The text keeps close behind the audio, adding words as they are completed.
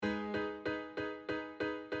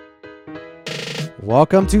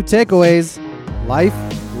Welcome to Takeaways, Life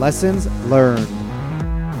Lessons Learned.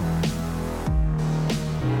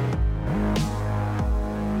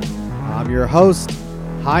 I'm your host,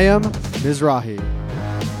 Hayam Mizrahi.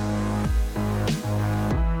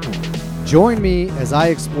 Join me as I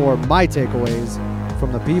explore my takeaways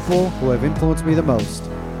from the people who have influenced me the most.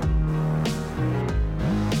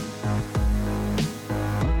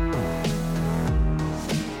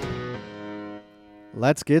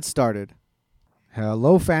 Let's get started.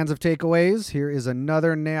 Hello, fans of Takeaways. Here is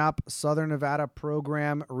another NAIOP Southern Nevada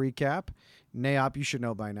program recap. NAIOP, you should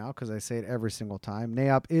know by now because I say it every single time.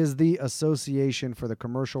 NAIOP is the Association for the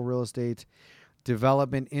Commercial Real Estate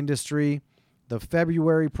Development Industry. The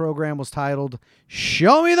February program was titled,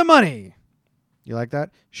 Show Me the Money. You like that?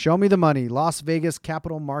 Show Me the Money, Las Vegas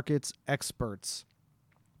Capital Markets Experts.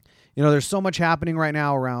 You know, there's so much happening right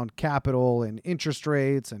now around capital and interest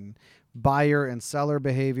rates and buyer and seller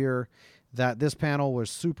behavior that this panel was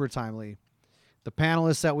super timely. The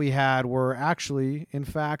panelists that we had were actually, in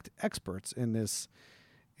fact, experts in this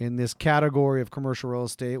category of commercial real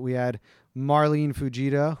estate. We had Marlene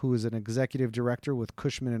Fujita, who is an executive director with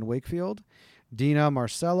Cushman & Wakefield, Dina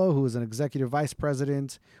Marcello, who is an executive vice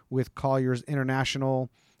president with Colliers International,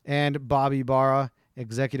 and Bobby Barra,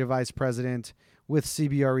 executive vice president with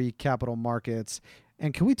CBRE Capital Markets.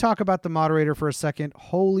 And can we talk about the moderator for a second?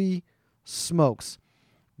 Holy smokes.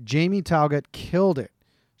 Jamie Talgott killed it.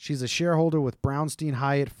 She's a shareholder with Brownstein,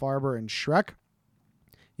 Hyatt, Farber, and Schreck.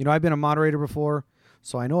 You know, I've been a moderator before,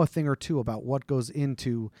 so I know a thing or two about what goes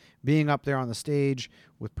into being up there on the stage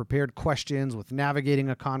with prepared questions, with navigating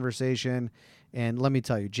a conversation. And let me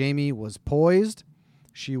tell you, Jamie was poised.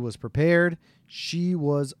 She was prepared. She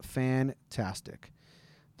was fantastic.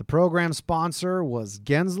 The program sponsor was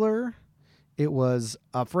Gensler. It was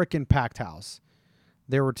a freaking packed house.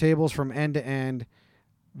 There were tables from end to end.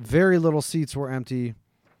 Very little seats were empty.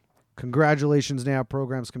 Congratulations, NAIOP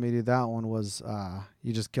Programs Committee. That one was,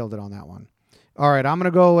 you just killed it on that one. All right, I'm going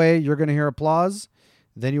to go away. You're going to hear applause.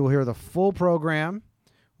 Then you will hear the full program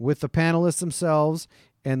with the panelists themselves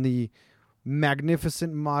and the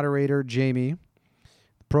magnificent moderator, Jamie.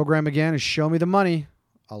 The program, again, is Show Me the Money,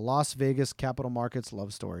 a Las Vegas capital markets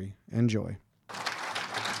love story. Enjoy.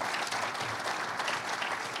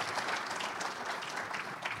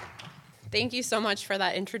 Thank you so much for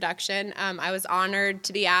that introduction. I was honored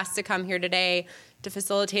to be asked to come here today to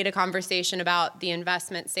facilitate a conversation about the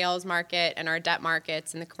investment sales market and our debt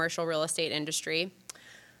markets in the commercial real estate industry.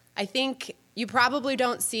 I think you probably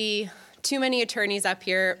don't see too many attorneys up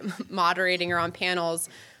here moderating or on panels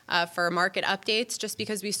for market updates just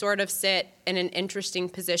because we sort of sit in an interesting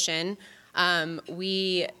position.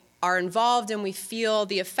 We are involved and we feel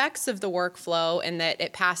the effects of the workflow and that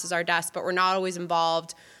it passes our desk, but we're not always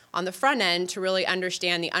involved on the front end to really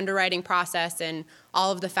understand the underwriting process and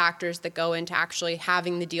all of the factors that go into actually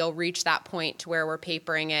having the deal reach that point to where we're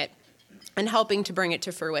papering it and helping to bring it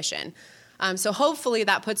to fruition. So hopefully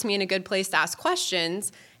that puts me in a good place to ask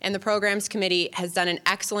questions, and the programs committee has done an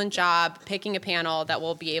excellent job picking a panel that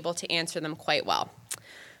will be able to answer them quite well.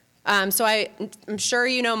 So I'm sure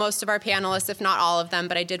you know most of our panelists, if not all of them,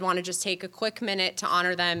 but I did want to just take a quick minute to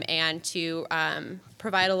honor them and to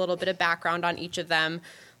provide a little bit of background on each of them,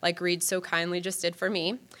 like Reed so kindly just did for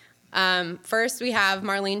me. First, we have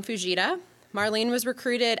Marlene Fujita. Marlene was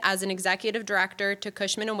recruited as an executive director to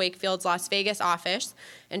Cushman & Wakefield's Las Vegas office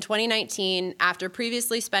in 2019 after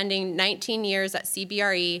previously spending 19 years at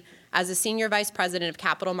CBRE as a senior vice president of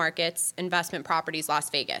capital markets, investment properties, Las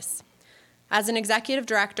Vegas. As an executive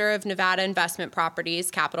director of Nevada Investment Properties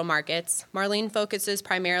Capital Markets, Marlene focuses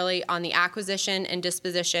primarily on the acquisition and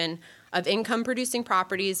disposition of income-producing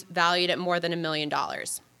properties valued at more than $1 million.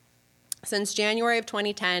 Since January of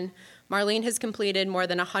 2010, Marlene has completed more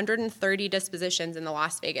than 130 dispositions in the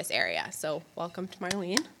Las Vegas area. So welcome to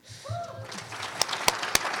Marlene.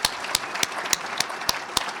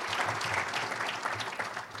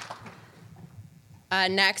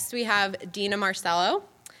 Next, we have Dina Marcello.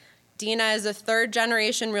 Dina is a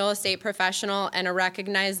third-generation real estate professional and a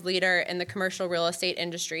recognized leader in the commercial real estate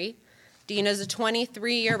industry. Dina is a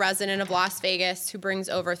 23-year resident of Las Vegas who brings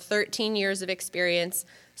over 13 years of experience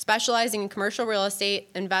specializing in commercial real estate,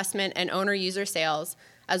 investment, and owner-user sales,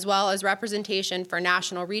 as well as representation for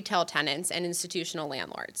national retail tenants and institutional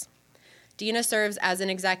landlords. Dina serves as an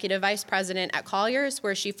executive vice president at Colliers,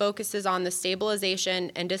 where she focuses on the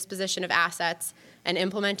stabilization and disposition of assets and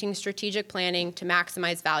implementing strategic planning to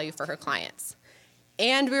maximize value for her clients.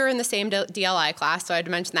 And we were in the same DLI class, so I had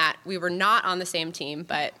to mention that. We were not on the same team,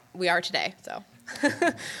 but we are today, so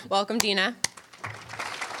welcome, Dina.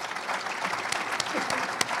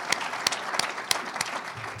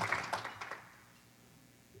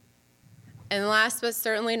 And last but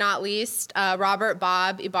certainly not least, Robert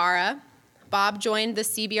Bob Ibarra. Bob joined the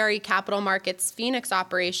CBRE Capital Markets Phoenix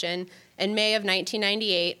operation in May of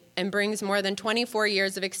 1998 and brings more than 24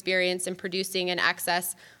 years of experience in producing in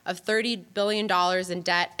excess of $30 billion in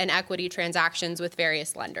debt and equity transactions with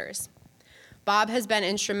various lenders. Bob has been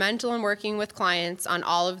instrumental in working with clients on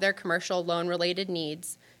all of their commercial loan-related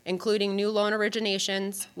needs, including new loan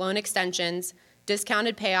originations, loan extensions,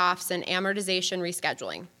 discounted payoffs, and amortization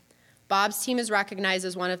rescheduling. Bob's team is recognized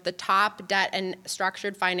as one of the top debt and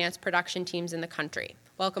structured finance production teams in the country.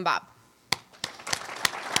 Welcome, Bob.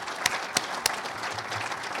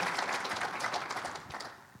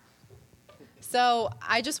 So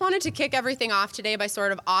I just wanted to kick everything off today by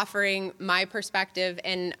sort of offering my perspective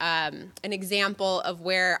and an example of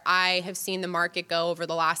where I have seen the market go over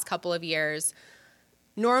the last couple of years.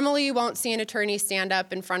 Normally, you won't see an attorney stand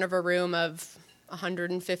up in front of a room of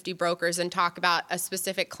 150 brokers and talk about a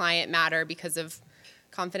specific client matter because of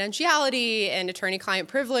confidentiality and attorney-client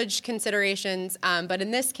privilege considerations. But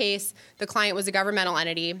in this case, the client was a governmental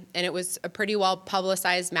entity, and it was a pretty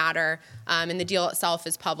well-publicized matter, and the deal itself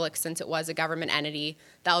is public since it was a government entity,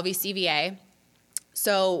 the LVCVA.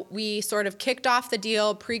 So we sort of kicked off the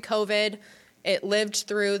deal pre-COVID. It lived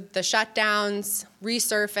through the shutdowns,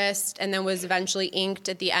 resurfaced, and then was eventually inked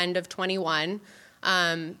at the end of 21.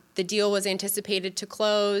 The deal was anticipated to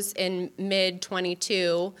close in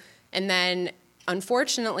mid-22, and then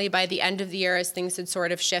unfortunately, by the end of the year, as things had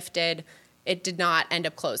sort of shifted, it did not end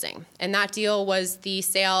up closing. And that deal was the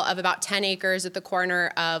sale of about 10 acres at the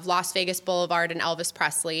corner of Las Vegas Boulevard and Elvis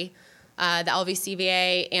Presley. The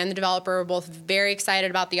LVCVA and the developer were both very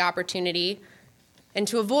excited about the opportunity. And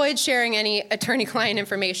to avoid sharing any attorney-client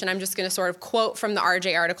information, I'm just going to sort of quote from the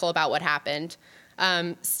RJ article about what happened.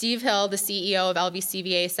 Steve Hill, the CEO of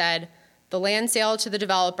LVCVA, said, "The land sale to the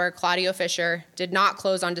developer, Claudio Fisher, did not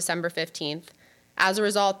close on December 15th. As a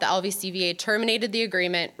result, the LVCVA terminated the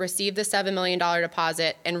agreement, received the $7 million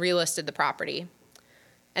deposit, and relisted the property."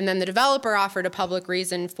 And then the developer offered a public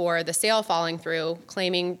reason for the sale falling through,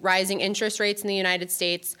 claiming rising interest rates in the United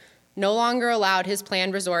States no longer allowed his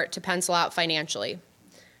planned resort to pencil out financially.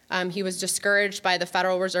 He was discouraged by the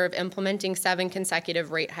Federal Reserve implementing 7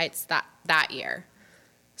 consecutive rate hikes that year.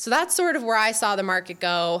 So that's sort of where I saw the market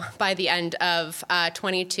go by the end of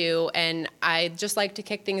 22, and I'd just like to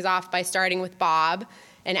kick things off by starting with Bob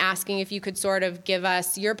and asking if you could sort of give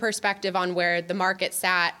us your perspective on where the market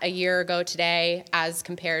sat a year ago today as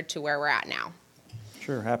compared to where we're at now.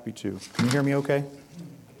 Sure, happy to. Can you hear me okay?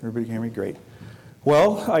 Everybody can hear me? Great.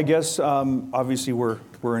 Well, I guess obviously we're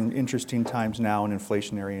in interesting times now, an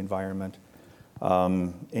inflationary environment,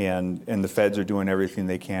 and the feds are doing everything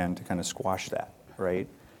they can to kind of squash that, right?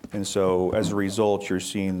 And so as a result, you're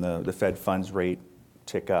seeing the Fed funds rate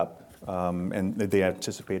tick up, and they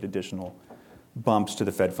anticipate additional bumps to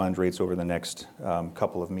the Fed funds rates over the next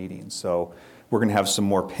couple of meetings. So we're going to have some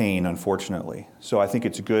more pain, unfortunately. So I think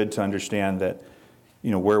it's good to understand that,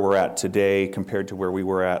 you know, where we're at today compared to where we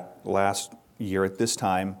were at last year at this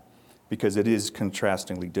time, because it is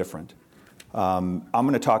contrastingly different. I'm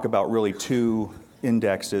going to talk about really 2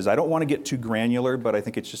 indexes. I don't want to get too granular, but I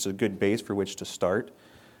think it's just a good base for which to start.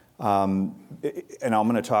 And I'm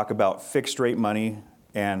going to talk about fixed rate money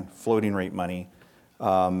and floating rate money.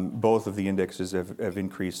 Both of the indexes have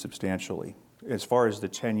increased substantially. As far as the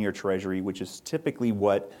 10-year Treasury, which is typically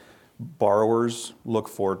what borrowers look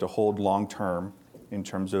for to hold long term in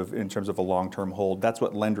terms of a long-term hold, that's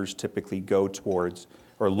what lenders typically go towards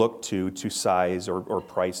or look to size or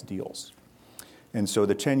price deals. And so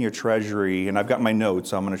the 10-year Treasury, and I've got my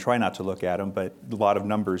notes, so I'm going to try not to look at them, but a lot of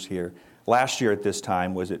numbers here. Last year at this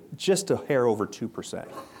time was at just a hair over 2%.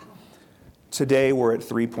 Today we're at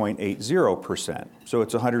 3.80%. So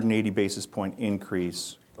it's a 180 basis point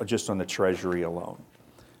increase just on the Treasury alone,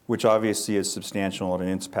 which obviously is substantial and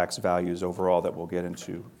impacts values overall that we'll get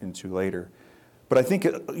into later. But I think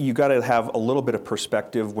you got to have a little bit of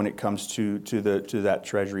perspective when it comes to that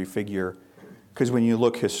Treasury figure, because when you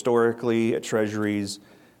look historically at Treasuries,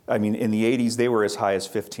 I mean, in the 80s they were as high as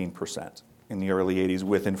 15%. In the early 80s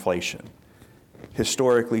with inflation.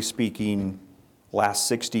 Historically speaking, last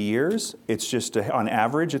 60 years, it's just, on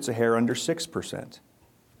average, it's a hair under 6%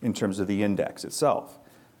 in terms of the index itself.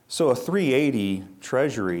 So a 380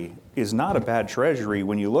 Treasury is not a bad Treasury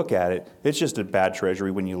when you look at it. It's just a bad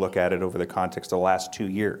Treasury when you look at it over the context of the last 2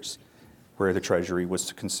 years, where the Treasury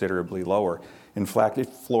was considerably lower. In fact, it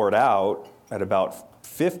floored out at about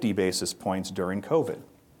 50 basis points during COVID.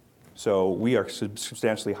 So we are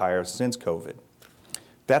substantially higher since COVID.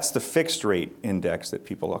 That's the fixed rate index that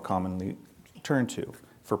people commonly turn to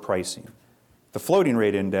for pricing. The floating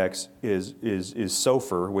rate index is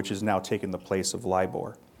SOFR, which has now taken the place of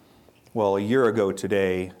LIBOR. Well, a year ago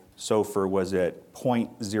today, SOFR was at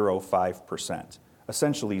 0.05%,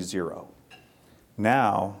 essentially zero.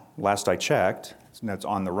 Now, last I checked, and that's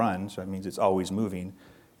on the run, so that means it's always moving,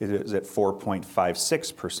 it is at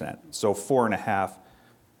 4.56%. So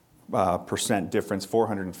 4.5% difference,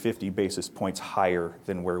 450 basis points higher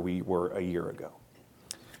than where we were a year ago.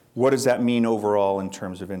 What does that mean overall in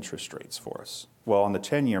terms of interest rates for us? Well, on the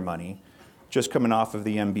 10-year money, just coming off of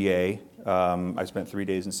the MBA, I spent 3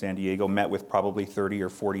 days in San Diego, met with probably 30 or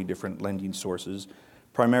 40 different lending sources,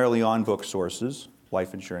 primarily on-book sources,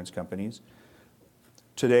 life insurance companies.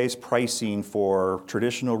 Today's pricing for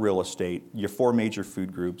traditional real estate, your 4 major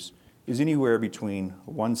food groups, is anywhere between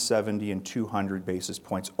 170 and 200 basis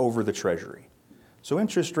points over the Treasury. So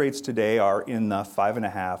interest rates today are in the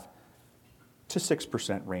 5.5% to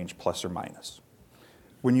 6% range, plus or minus.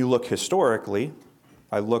 When you look historically,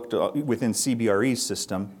 I looked within CBRE's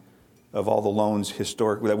system of all the loans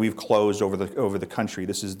historically that we've closed over the country.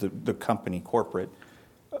 This is the company corporate.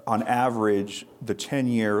 On average, the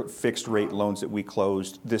 10-year fixed rate loans that we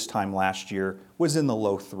closed this time last year was in the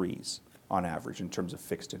low 3s on average in terms of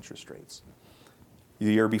fixed interest rates. The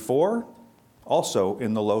year before, also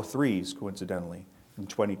in the low 3s, coincidentally, in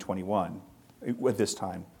 2021, at this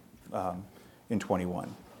time in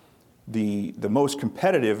 21. The most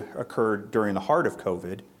competitive occurred during the heart of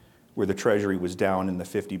COVID, where the Treasury was down in the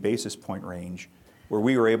 50 basis point range, where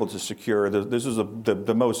we were able to secure, this was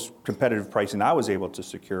the most competitive pricing I was able to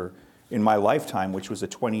secure in my lifetime, which was a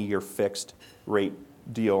 20-year fixed rate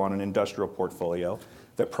deal on an industrial portfolio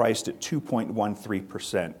that priced at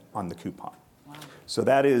 2.13% on the coupon. Wow. So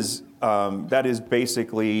that is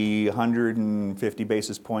basically 150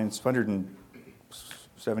 basis points,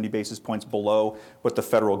 170 basis points below what the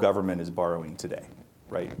federal government is borrowing today,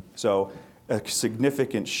 right? So a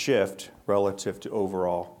significant shift relative to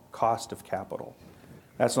overall cost of capital.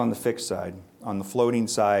 That's on the fixed side. On the floating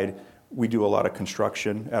side, we do a lot of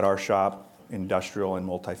construction at our shop, industrial and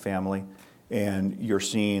multifamily, and you're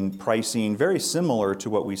seeing pricing very similar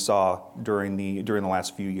to what we saw during the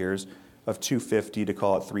last few years of 250 to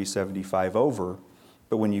call it 375 over.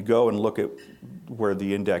 But when you go and look at where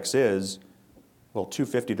the index is, well,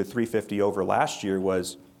 250 to 350 over last year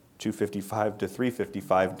was 255 to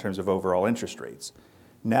 355 in terms of overall interest rates.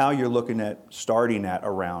 Now you're looking at starting at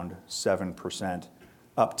around 7%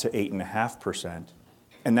 up to 8.5%.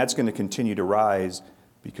 And that's going to continue to rise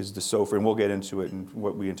because the SOFR, and we'll get into it and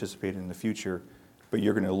what we anticipate in the future, but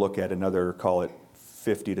you're going to look at another, call it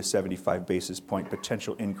 50 to 75 basis point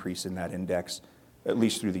potential increase in that index, at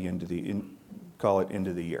least through the end of the, call it end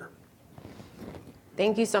of the year.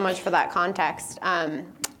 Thank you so much for that context. I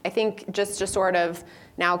think just to sort of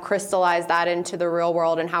now crystallize that into the real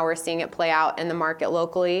world and how we're seeing it play out in the market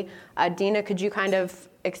locally, Dina, could you kind of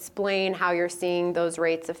explain how you're seeing those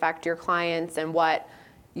rates affect your clients and what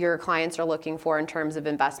your clients are looking for in terms of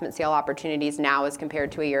investment sale opportunities now as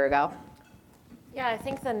compared to a year ago? Yeah, I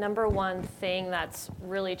think the number one thing that's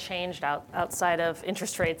really changed outside of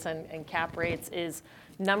interest rates and cap rates is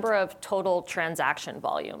number of total transaction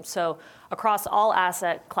volume. So across all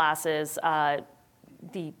asset classes,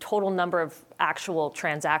 the total number of actual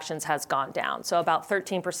transactions has gone down. So about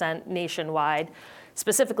 13% nationwide,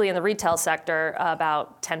 specifically in the retail sector,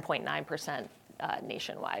 about 10.9%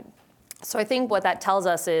 nationwide. So I think what that tells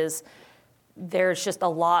us is there's just a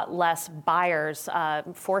lot less buyers,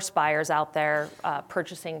 forced buyers out there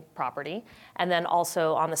purchasing property. And then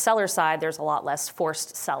also on the seller side, there's a lot less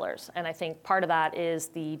forced sellers. And I think part of that is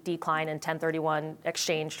the decline in 1031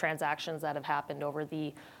 exchange transactions that have happened over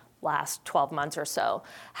the last 12 months or so.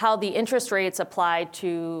 How the interest rates apply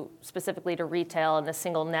to specifically to retail and the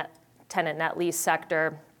single tenant net lease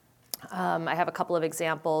sector, I have a couple of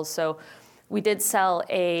examples. So we did sell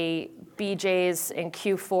a BJ's in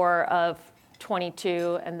Q4 of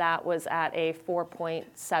 22, and that was at a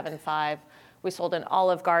 4.75. We sold an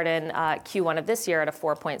Olive Garden Q1 of this year at a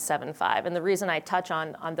 4.75. And the reason I touch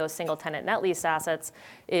on those single tenant net lease assets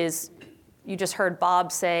is you just heard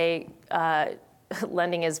Bob say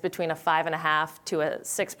lending is between a 5.5% to a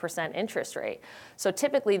 6% interest rate. So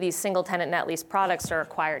typically these single tenant net lease products are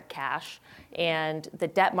acquired cash, and the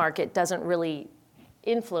debt market doesn't really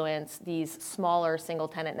influence these smaller single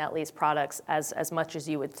tenant net lease products as much as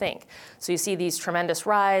you would think. So you see these tremendous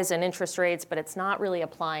rise in interest rates, but it's not really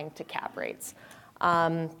applying to cap rates.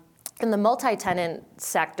 In the multi-tenant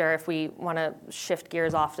sector, if we want to shift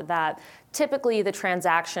gears off to that, typically the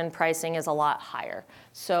transaction pricing is a lot higher.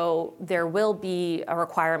 So there will be a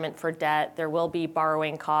requirement for debt, there will be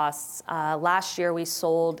borrowing costs. Last year we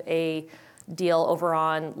sold a deal over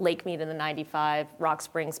on Lake Mead in the 95, Rock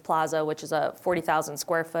Springs Plaza, which is a 40,000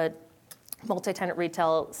 square foot multi-tenant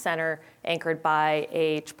retail center anchored by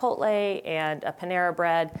a Chipotle and a Panera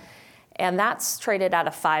Bread. And that's traded at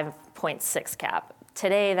a 5.6 cap.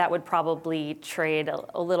 Today, that would probably trade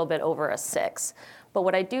a little bit over a 6. But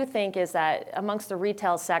what I do think is that amongst the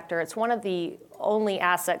retail sector, it's one of the only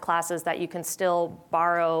asset classes that you can still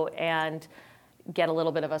borrow and get a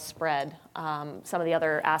little bit of a spread. Some of the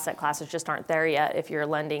other asset classes just aren't there yet if you're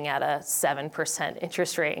lending at a 7%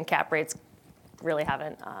 interest rate, and cap rates really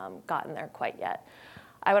haven't gotten there quite yet.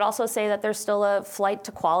 I would also say that there's still a flight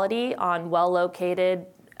to quality on well-located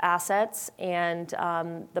assets, and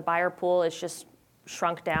the buyer pool is just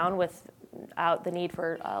shrunk down without the need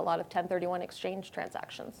for a lot of 1031 exchange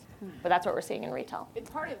transactions. But that's what we're seeing in retail. It's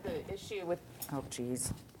part of the issue with, oh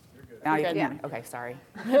geez. You're good. Yeah, okay, sorry.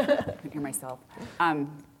 I can hear myself.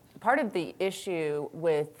 Part of the issue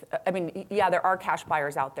with, I mean, yeah, there are cash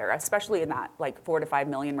buyers out there, especially in that like 4 to 5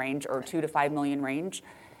 million range or 2 to 5 million range.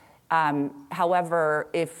 However,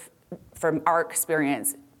 if from our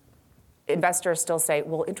experience, investors still say,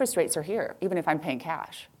 well, interest rates are here, even if I'm paying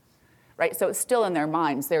cash, right? So it's still in their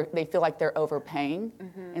minds. They feel like they're overpaying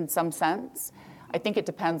in some sense. I think it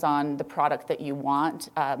depends on the product that you want.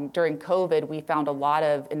 During COVID, we found a lot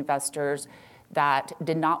of investors that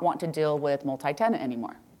did not want to deal with multi-tenant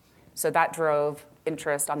anymore. So that drove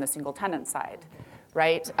interest on the single tenant side,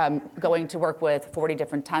 right? Going to work with 40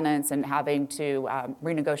 different tenants and having to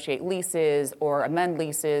renegotiate leases or amend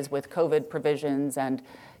leases with COVID provisions and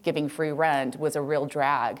giving free rent was a real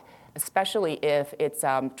drag, especially if it's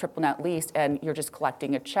triple net leased and you're just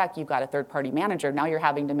collecting a check, you've got a third party manager, now you're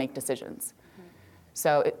having to make decisions.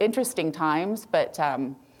 So interesting times, but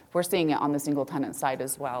we're seeing it on the single tenant side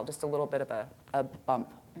as well, just a little bit of a bump.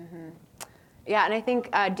 Yeah, and I think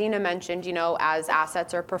Dina mentioned, as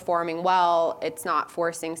assets are performing well, it's not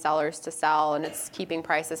forcing sellers to sell, and it's keeping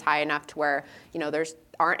prices high enough to where, there's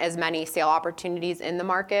aren't as many sale opportunities in the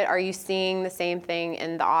market. Are you seeing the same thing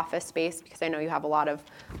in the office space? Because I know you have a lot of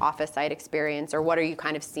office site experience, or what are you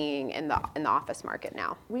kind of seeing in the office market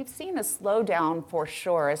now? We've seen a slowdown for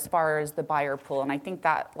sure as far as the buyer pool, and I think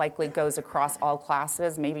that likely goes across all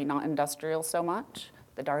classes, maybe not industrial so much,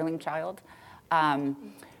 the darling child.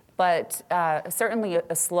 But certainly a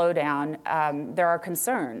slowdown. There are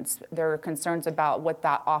concerns. There are concerns about what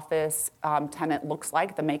that office tenant looks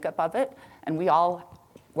like, the makeup of it, and we all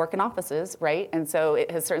work in offices, right? And so it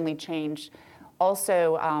has certainly changed.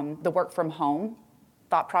 Also, the work from home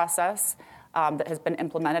thought process that has been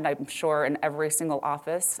implemented, I'm sure, in every single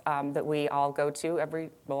office that we all go to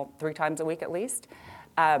 3 times a week at least.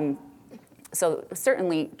 So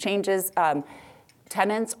certainly changes.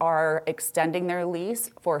 Tenants are extending their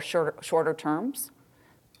lease for shorter terms.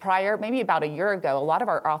 Prior, maybe about a year ago, a lot of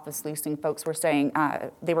our office leasing folks were saying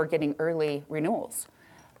they were getting early renewals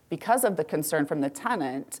because of the concern from the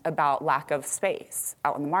tenant about lack of space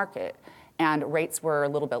out in the market. And rates were a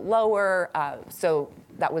little bit lower, so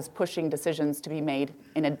that was pushing decisions to be made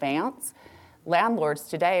in advance. Landlords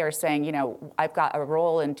today are saying, I've got a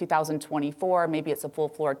roll in 2024, maybe it's a full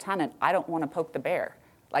floor tenant. I don't want to poke the bear.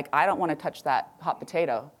 Like, I don't want to touch that hot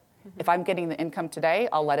potato. If I'm getting the income today,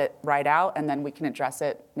 I'll let it ride out, and then we can address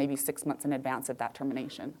it maybe 6 months in advance of that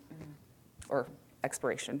termination or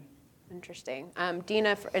expiration. Interesting.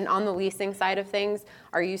 Dina, and on the leasing side of things,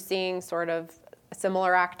 are you seeing sort of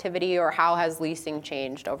similar activity, or how has leasing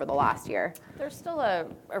changed over the last year? There's still a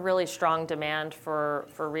really strong demand for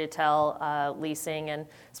retail leasing, and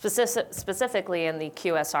specifically in the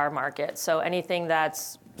QSR market. So anything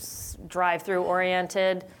that's drive-through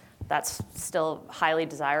oriented, that's still highly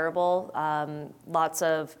desirable. Lots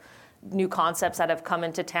of new concepts that have come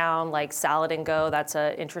into town, like Salad and Go. That's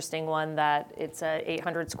an interesting one. That it's a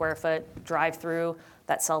 800 square foot drive-through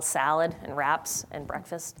that sells salad and wraps and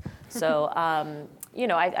breakfast. So,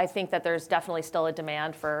 I think that there's definitely still a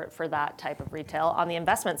demand for that type of retail. On the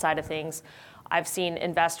investment side of things, I've seen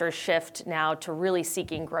investors shift now to really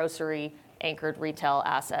seeking grocery anchored retail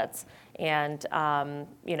assets. And,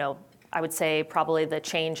 I would say probably the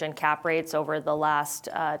change in cap rates over the last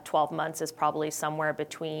 12 months is probably somewhere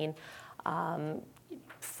between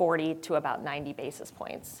 40 to about 90 basis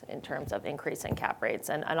points in terms of increase in cap rates.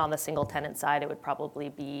 And on the single tenant side, it would probably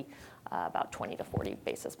be about 20 to 40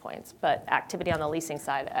 basis points. But activity on the leasing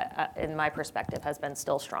side, in my perspective, has been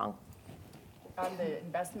still strong. On the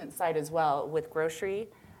investment side as well, with grocery,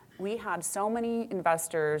 we had so many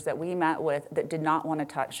investors that we met with that did not want to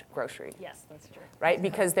touch grocery. Yes, that's true. Right,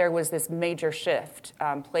 because there was this major shift.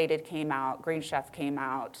 Plated came out, Green Chef came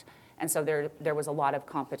out, and so there was a lot of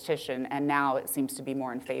competition, and now it seems to be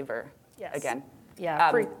more in favor again.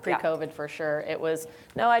 Yeah, pre-COVID for sure. It was,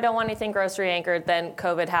 no, I don't want anything grocery anchored. Then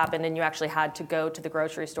COVID happened and you actually had to go to the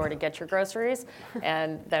grocery store to get your groceries.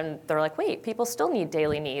 And then they're like, wait, people still need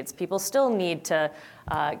daily needs. People still need to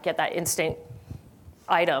get that instant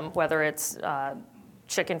item, whether it's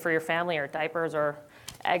chicken for your family or diapers or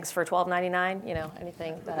eggs for $12.99,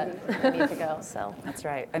 anything that you need to go. So That's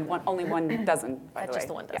right. And only one dozen, by the way. just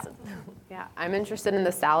the one dozen. Yeah, I'm interested in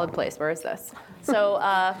the salad place. Where is this? So,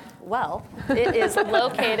 it is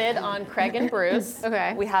located on Craig and Bruce.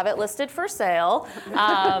 Okay. We have it listed for sale.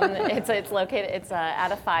 It's located. It's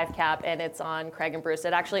at a 5 cap, and it's on Craig and Bruce.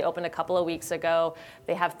 It actually opened a couple of weeks ago.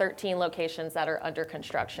 They have 13 locations that are under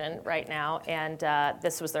construction right now, and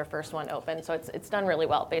this was their first one open. So it's done really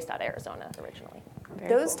well, based out of Arizona originally.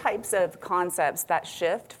 Those types of concepts, that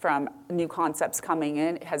shift from new concepts coming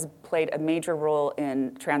in, has played a major role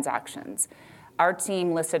in transactions. Our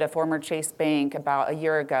team listed a former Chase Bank about a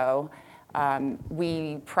year ago.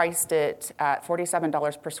 We priced it at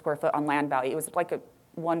 $47 per square foot on land value. It was like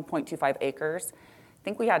 1.25 acres. I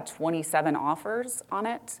think we had 27 offers on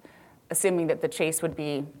it, assuming that the Chase would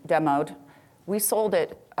be demoed. We sold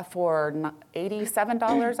it for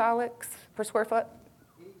 $87, Alex, per square foot.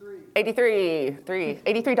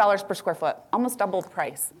 $83 per square foot, almost double the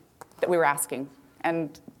price that we were asking.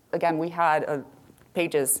 And again, we had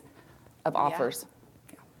pages of offers.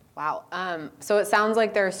 Wow. So it sounds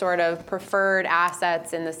like there's sort of preferred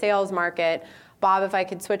assets in the sales market. Bob, if I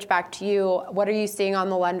could switch back to you, what are you seeing on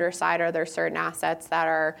the lender side? Are there certain assets that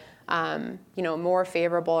are, more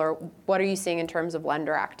favorable, or what are you seeing in terms of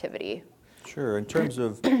lender activity? Sure. In terms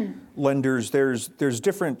of lenders, there's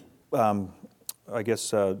different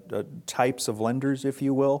types of lenders, if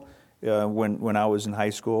you will. When I was in high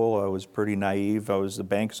school, I was pretty naive. I was the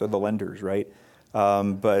banks or the lenders, right?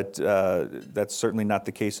 But that's certainly not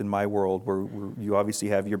the case in my world, where you obviously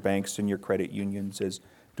have your banks and your credit unions as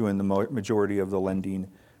doing the majority of the lending.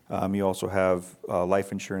 You also have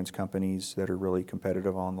life insurance companies that are really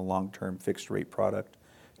competitive on the long-term fixed rate product.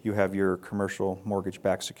 You have your commercial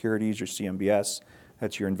mortgage-backed securities, your CMBS.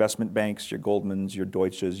 That's your investment banks, your Goldmans, your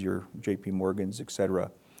Deutsches, your JP Morgans, et cetera.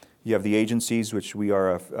 You have the agencies, which we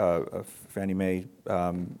are a Fannie Mae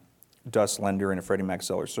DUS lender and a Freddie Mac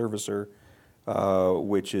seller servicer,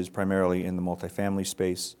 which is primarily in the multifamily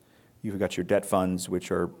space. You've got your debt funds, which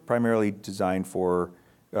are primarily designed for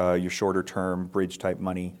your shorter term bridge type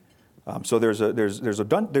money. So there's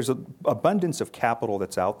an abundance of capital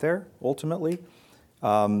that's out there ultimately.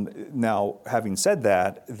 Now, having said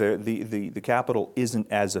that, the capital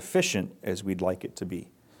isn't as efficient as we'd like it to be.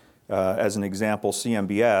 As an example,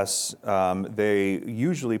 CMBS, they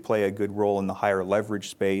usually play a good role in the higher leverage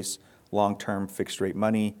space, long-term fixed rate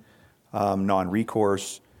money,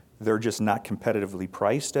 non-recourse. They're just not competitively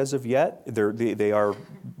priced as of yet. They are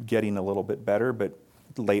getting a little bit better, but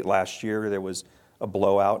late last year there was a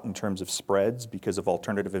blowout in terms of spreads because of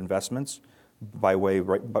alternative investments, by way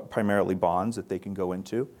primarily bonds that they can go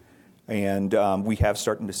into. And we have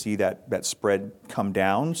starting to see that spread come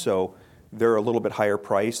down. So they're a little bit higher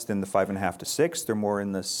priced than the 5.5 to 6. They're more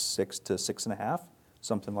in the 6 to 6.5,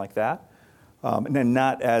 something like that. And then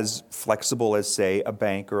not as flexible as, say, a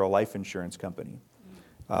bank or a life insurance company.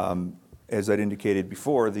 As I'd indicated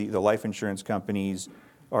before, the life insurance companies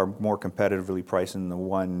are more competitively priced in the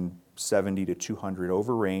 170 to 200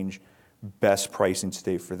 over range. Best pricing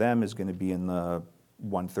today for them is going to be in the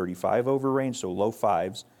 135 over range, so low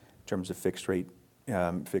fives in terms of fixed rate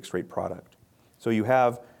product. So you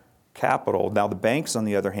have capital. Now the banks, on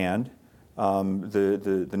the other hand,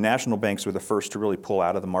 the national banks were the first to really pull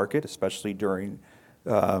out of the market, especially during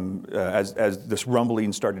as this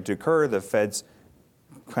rumbling started to occur. The Feds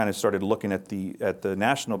kind of started looking at the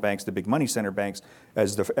national banks, the big money center banks,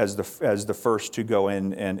 as the first to go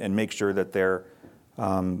in and make sure that they're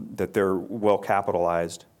well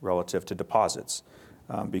capitalized relative to deposits,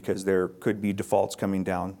 because there could be defaults coming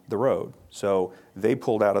down the road. So they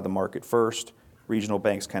pulled out of the market first. Regional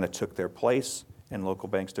banks kind of took their place, and local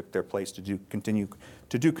banks took their place to continue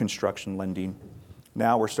to do construction lending.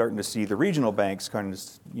 Now we're starting to see the regional banks kind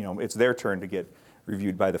of, it's their turn to get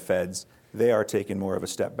reviewed by the Feds. They are taking more of a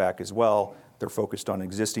step back as well. They're focused on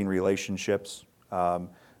existing relationships.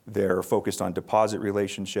 They're focused on deposit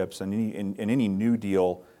relationships, and in any new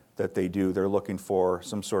deal that they do, they're looking for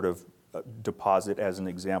some sort of deposit, as an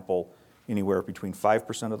example, anywhere between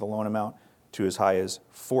 5% of the loan amount to as high as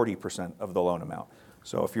 40% of the loan amount.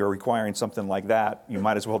 So if you're requiring something like that, you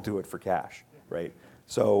might as well do it for cash, right?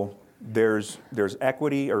 So there's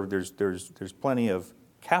equity, or there's plenty of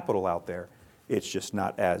capital out there. It's just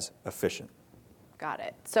not as efficient. Got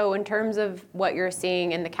it. So in terms of what you're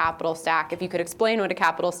seeing in the capital stack, if you could explain what a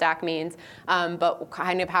capital stack means, but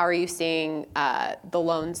kind of how are you seeing the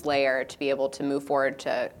loans layer to be able to move forward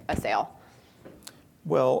to a sale?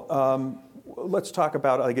 Well, let's talk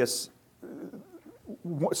about, I guess,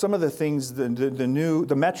 some of the things,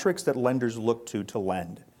 the metrics that lenders look to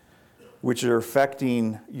lend, which are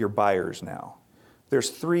affecting your buyers now.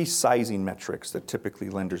 There's 3 sizing metrics that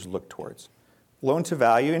typically lenders look towards. Loan to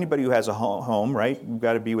value, anybody who has a home, right, you've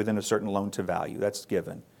got to be within a certain loan to value. That's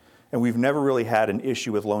given. And we've never really had an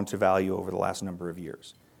issue with loan to value over the last number of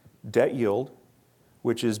years. Debt yield,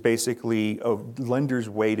 which is basically a lender's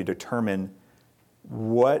way to determine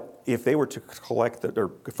what, if they were to collect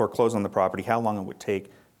or foreclose on the property, how long it would take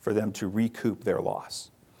for them to recoup their loss.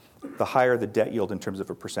 The higher the debt yield in terms of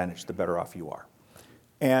a percentage, the better off you are.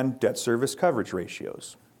 And debt service coverage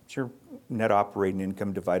ratios. It's your net operating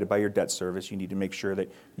income divided by your debt service. You need to make sure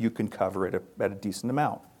that you can cover it at a decent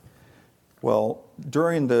amount. Well,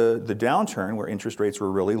 during the downturn where interest rates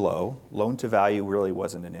were really low, loan to value really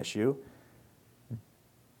wasn't an issue.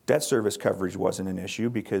 Debt service coverage wasn't an issue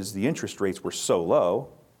because the interest rates were so low,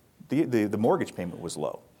 the mortgage payment was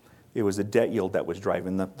low. It was the debt yield that was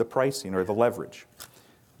driving the pricing or the leverage.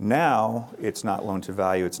 Now, it's not loan to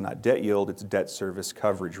value, it's not debt yield, it's debt service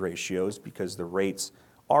coverage ratios because the rates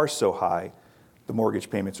are so high, the mortgage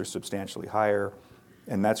payments are substantially higher,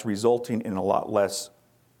 and that's resulting in a lot less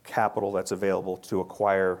capital that's available to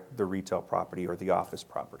acquire the retail property or the office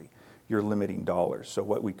property. You're limiting dollars. So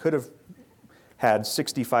what we could have had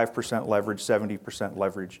 65% leverage, 70%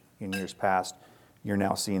 leverage in years past, you're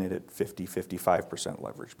now seeing it at 50, 55%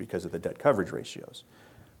 leverage because of the debt coverage ratios.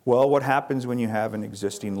 Well, what happens when you have an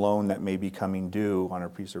existing loan that may be coming due on a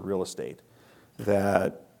piece of real estate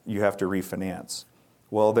that you have to refinance?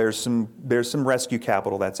 Well, there's some rescue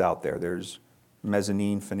capital that's out there. There's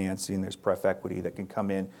mezzanine financing, there's pref equity that can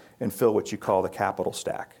come in and fill what you call the capital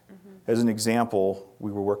stack. As an example,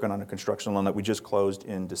 we were working on a construction loan that we just closed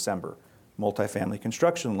in December, multifamily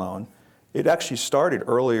construction loan. It actually started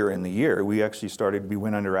earlier in the year. We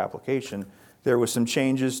went under application. There was some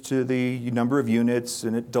changes to the number of units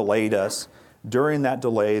and it delayed us. During that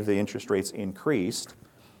delay, the interest rates increased.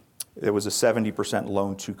 There was a 70%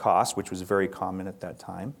 loan to cost, which was very common at that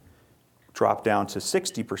time. Dropped down to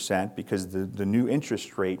 60% because the new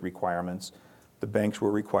interest rate requirements, the banks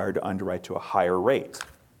were required to underwrite to a higher rate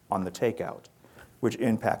on the takeout, which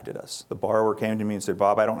impacted us. The borrower came to me and said,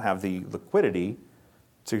 Bob, I don't have the liquidity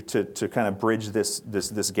to kind of bridge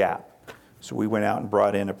this gap. So we went out and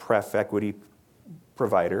brought in a pref equity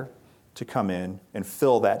provider to come in and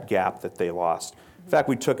fill that gap that they lost. In fact,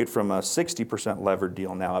 we took it from a 60% levered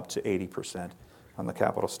deal now up to 80% on the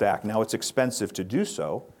capital stack. Now it's expensive to do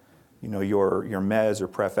so. You know, your mezz or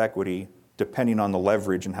pref equity, depending on the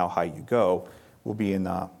leverage and how high you go, will be in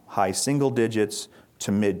the high single digits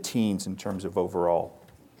to mid-teens in terms of overall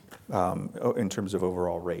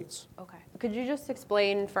rates. Okay. Could you just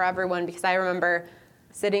explain for everyone, because I remember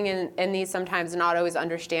sitting in these sometimes not always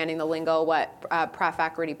understanding the lingo, what pref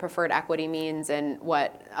equity, preferred equity means, and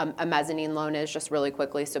what a mezzanine loan is, just really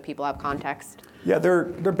quickly so people have context? Yeah, they're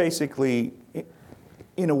basically,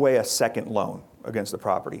 in a way, a second loan against the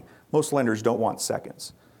property. Most lenders don't want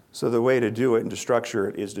seconds. So the way to do it and to structure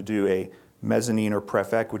it is to do a mezzanine or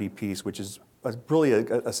pref equity piece, which is really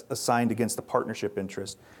assigned against the partnership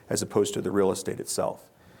interest as opposed to the real estate itself.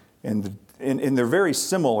 And they're very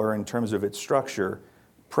similar in terms of its structure.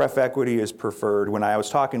 Pref equity is preferred. When I was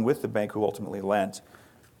talking with the bank who ultimately lent,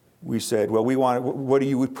 we said, well, what do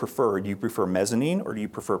you prefer? Do you prefer mezzanine or do you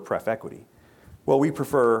prefer pref equity? Well, we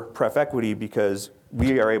prefer pref equity because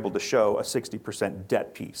we are able to show a 60%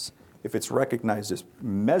 debt piece. If it's recognized as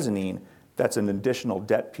mezzanine, that's an additional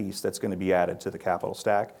debt piece that's going to be added to the capital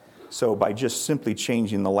stack. So by just simply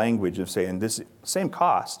changing the language of saying this same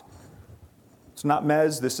cost, it's not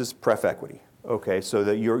mezz, this is pref equity. Okay, so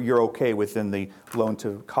that you're okay within the loan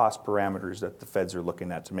to cost parameters that the feds are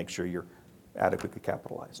looking at to make sure you're adequately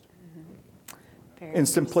capitalized. Very in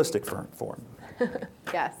simplistic form.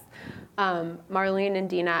 Yes. Marlene and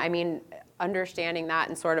Dina, I mean, understanding that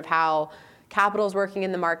and sort of how capital is working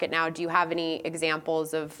in the market now, do you have any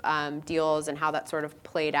examples of deals and how that sort of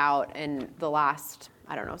played out in the last,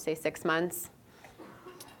 I don't know, say 6 months?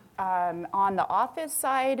 On the office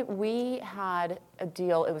side, we had a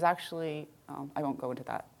deal. It was actually, I won't go into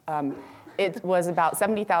that. It was about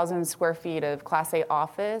 70,000 square feet of Class A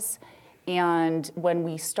office. And when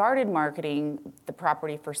we started marketing the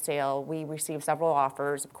property for sale, we received several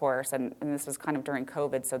offers, of course, and this was kind of during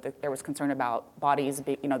COVID, so there was concern about bodies,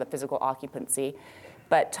 the physical occupancy.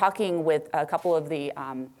 But talking with a couple of the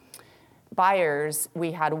buyers,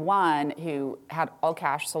 we had one who had all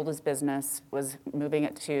cash, sold his business, was moving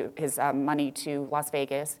it to his money to Las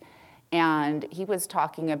Vegas, and he was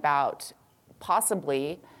talking about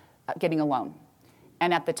possibly getting a loan.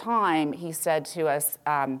 And at the time, he said to us,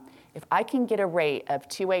 if I can get a rate of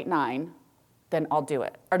 289, then I'll do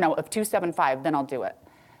it. Or no, of 275, then I'll do it.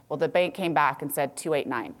 Well, the bank came back and said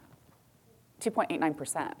 289,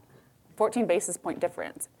 2.89%, 14 basis point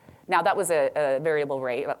difference. Now, that was a variable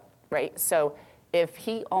rate, right? So if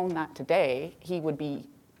he owned that today, he would be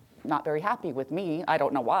not very happy with me. I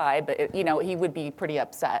don't know why, but he would be pretty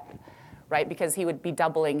upset, right? Because he would be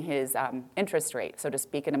doubling his interest rate, so to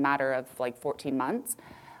speak, in a matter of like 14 months.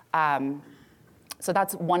 So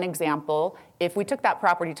that's one example. If we took that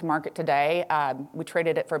property to market today, we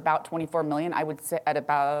traded it for about $24 million. I would sit at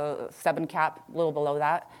about 7 cap, a little below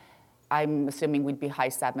that. I'm assuming we'd be high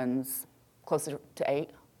sevens, closer to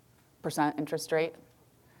 8% interest rate,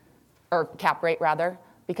 or cap rate rather,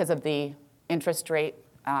 because of the interest rate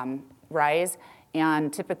rise.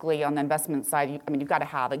 And typically on the investment side, you've got to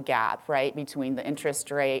have a gap, right, between the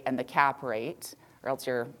interest rate and the cap rate, or else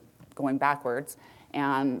you're going backwards.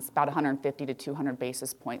 And it's about 150 to 200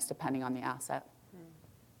 basis points, depending on the asset.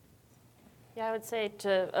 Yeah, I would say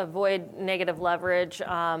to avoid negative leverage,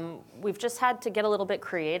 we've just had to get a little bit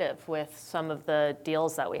creative with some of the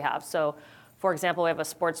deals that we have. So, for example, we have a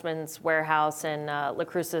Sportsman's Warehouse in La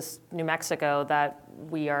Cruces, New Mexico that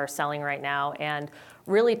we are selling right now. And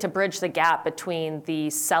really to bridge the gap between the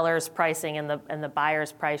seller's pricing and the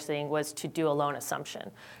buyer's pricing was to do a loan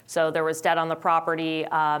assumption. So there was debt on the property.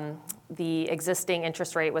 The existing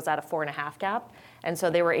interest rate was at a 4.5 cap. And so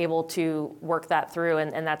they were able to work that through,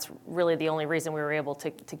 and that's really the only reason we were able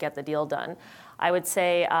to get the deal done. I would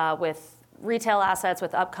say with retail assets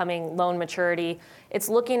with upcoming loan maturity, it's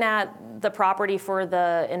looking at the property for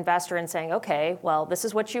the investor and saying, okay, well, this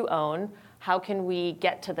is what you own. How can we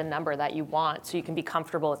get to the number that you want so you can be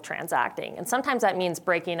comfortable with transacting? And sometimes that means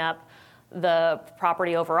breaking up the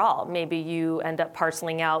property overall. Maybe you end up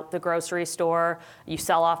parceling out the grocery store, you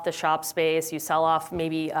sell off the shop space, you sell off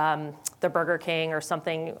maybe the Burger King or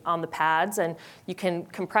something on the pads, and you can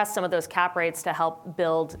compress some of those cap rates to help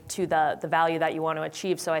build to the value that you want to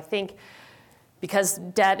achieve. So I think because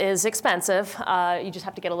debt is expensive, you just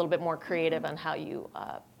have to get a little bit more creative on how you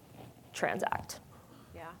transact.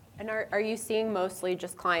 And are you seeing mostly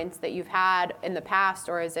just clients that you've had in the past,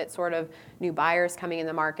 or is it sort of new buyers coming in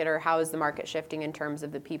the market, or how is the market shifting in terms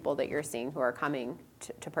of the people that you're seeing who are coming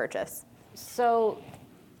to purchase? So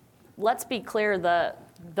let's be clear, the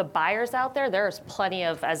buyers out there, there's plenty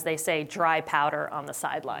of, as they say, dry powder on the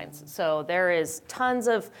sidelines. So there is tons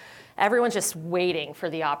of, everyone's just waiting for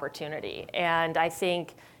the opportunity. And I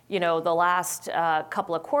think the last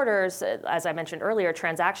couple of quarters, as I mentioned earlier,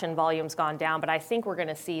 transaction volume's gone down, but I think we're going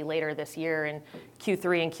to see later this year in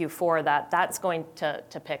Q3 and Q4 that's going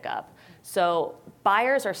to pick up. So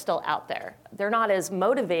buyers are still out there. They're not as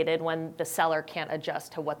motivated when the seller can't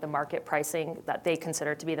adjust to what the market pricing that they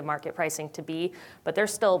consider to be the market pricing to be, but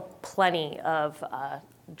there's still plenty of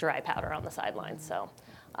dry powder on the sidelines. So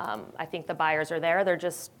I think the buyers are there. They're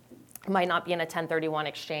just might not be in a 1031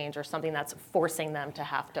 exchange or something that's forcing them to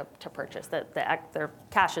have to purchase. Their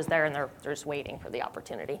cash is there and they're just waiting for the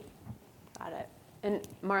opportunity. Got it. And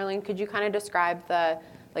Marlene, could you kind of describe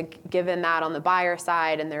given that on the buyer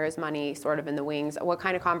side and there is money sort of in the wings, what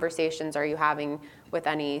kind of conversations are you having with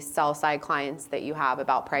any sell side clients that you have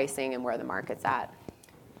about pricing and where the market's at?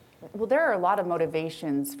 Well, there are a lot of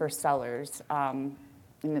motivations for sellers, and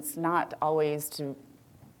it's not always to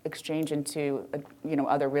exchange into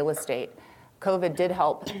other real estate. COVID did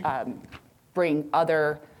help bring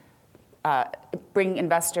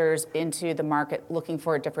investors into the market looking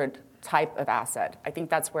for a different type of asset. I think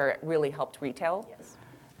that's where it really helped retail. Yes.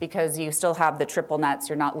 Because you still have the triple nets,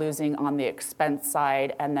 you're not losing on the expense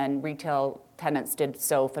side, and then retail tenants did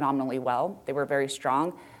so phenomenally well. They were very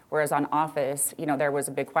strong. Whereas on office, there was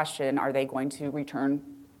a big question, are they going to return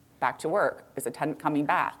back to work? Is a tenant coming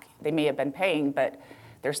back? They may have been paying, but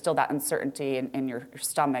there's still that uncertainty in your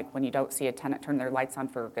stomach when you don't see a tenant turn their lights on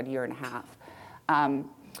for a good year and a half.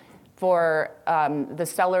 For the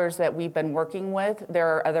sellers that we've been working with, there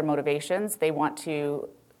are other motivations. They want to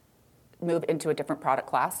move into a different product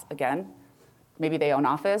class again. Maybe they own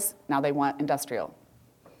office, now they want industrial.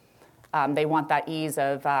 They want that ease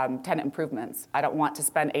of tenant improvements. I don't want to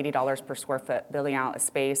spend $80 per square foot building out a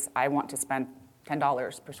space. I want to spend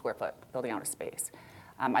 $10 per square foot building out a space.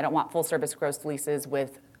 I don't want full service gross leases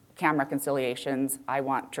with CAM reconciliations. I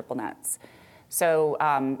want triple nets. So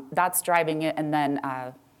that's driving it. And then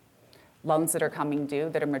loans that are coming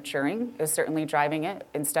due that are maturing is certainly driving it.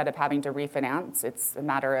 Instead of having to refinance, it's a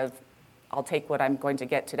matter of I'll take what I'm going to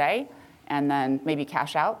get today and then maybe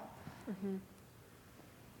cash out.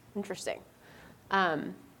 Interesting.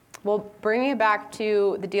 Well, bringing it back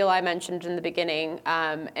to the deal I mentioned in the beginning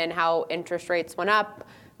and how interest rates went up,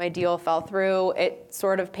 my deal fell through. It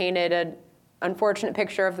sort of painted an unfortunate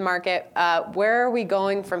picture of the market. Where are we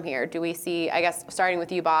going from here? Do we see, I guess, starting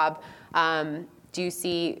with you, Bob, do you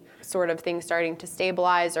see sort of things starting to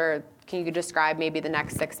stabilize, or can you describe maybe the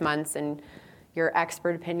next 6 months in your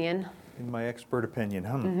expert opinion? In my expert opinion,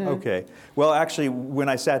 okay. Well, actually, when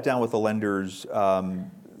I sat down with the lenders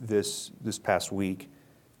this past week,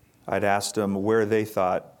 I'd asked them where they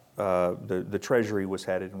thought the Treasury was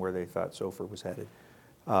headed and where they thought SOFR was headed.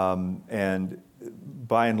 And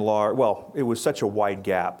by and large, well, it was such a wide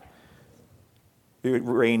gap. It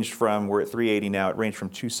ranged from, we're at 380 now, it ranged from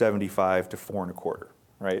 275 to 4.25,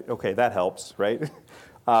 right? Okay, that helps, right?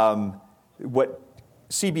 What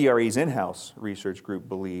CBRE's in-house research group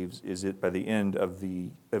believes is that by the end of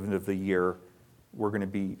the year, we're going to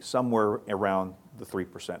be somewhere around the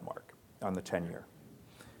 3% mark on the 10-year.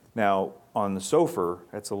 Now, on the SOFR,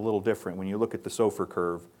 that's a little different. When you look at the SOFR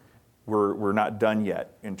curve, we're not done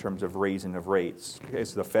yet in terms of raising of rates.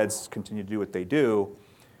 As the Feds continue to do what they do,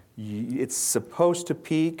 it's supposed to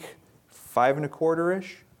peak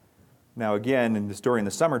 5.25-ish. Now, again, during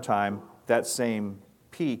the summertime, that same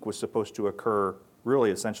peak was supposed to occur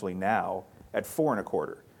really essentially now at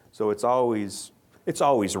 4.25. So it's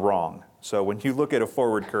always wrong. So when you look at a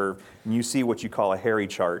forward curve and you see what you call a hairy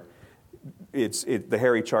chart, the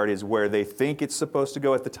hairy chart is where they think it's supposed to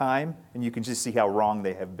go at the time, and you can just see how wrong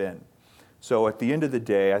they have been. So at the end of the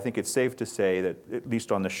day, I think it's safe to say that at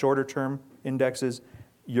least on the shorter term indexes,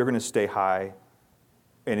 you're going to stay high,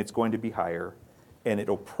 and it's going to be higher, and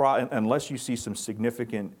unless you see some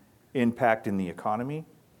significant impact in the economy,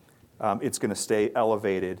 it's going to stay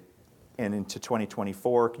elevated, and into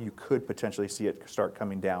 2024, you could potentially see it start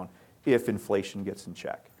coming down if inflation gets in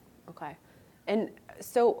check. Okay. And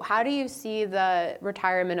so how do you see the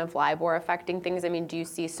retirement of LIBOR affecting things? I mean, do you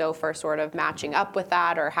see SOFR sort of matching up with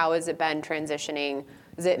that, or how has it been transitioning?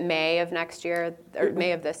 Is it May of next year, or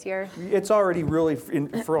May of this year? It's already really,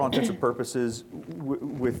 for all intents and purposes,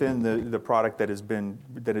 within the product that has been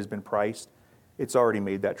priced. It's already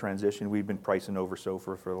made that transition. We've been pricing over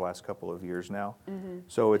SOFR for the last couple of years now.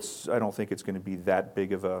 So I don't think it's going to be that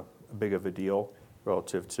big of a deal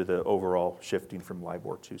relative to the overall shifting from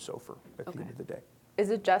LIBOR to SOFR at the end of the day.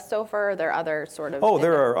 Is it just SOFR, or are there other sort of? Oh,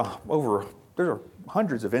 there are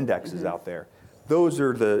hundreds of indexes out there. Those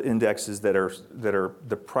are the indexes that are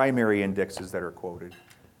the primary indexes that are quoted.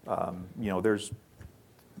 There's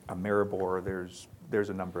a Ameribor, there's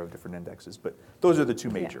a number of different indexes, but those are the two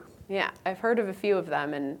major. Yeah, I've heard of a few of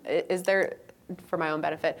them, and is there, for my own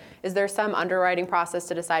benefit, is there some underwriting process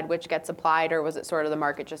to decide which gets applied, or was it sort of the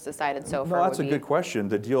market just decided SOFR? No, that's a good question.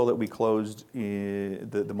 The deal that we closed,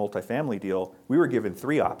 the multifamily deal, we were given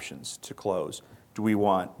 3 options to close. Do we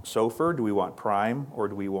want SOFR, do we want Prime, or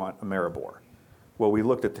do we want Ameribor? Well, we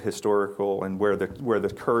looked at the historical and where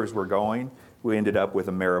the curves were going. We ended up with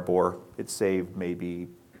Ameribor. It saved maybe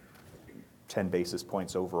 10 basis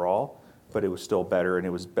points overall, but it was still better, and it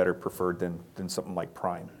was better preferred than something like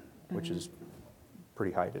Prime, which is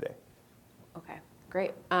pretty high today. Okay,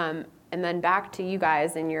 great. And then back to you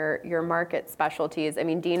guys and your market specialties. I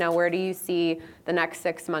mean, Dina, where do you see the next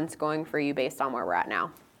 6 months going for you based on where we're at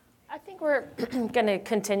now? I think we're going to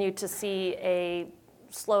continue to see a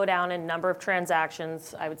slowdown in number of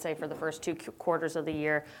transactions, I would say, for the first 2 quarters of the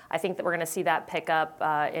year. I think that we're going to see that pick up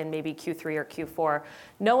in maybe Q3 or Q4.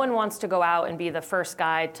 No one wants to go out and be the first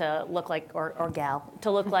guy to look like, or gal,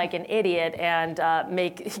 to look like an idiot and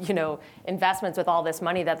make, investments with all this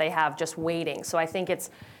money that they have just waiting. So I think it's,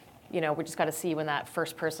 we just got to see when that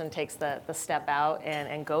first person takes the step out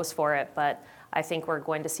and goes for it. But I think we're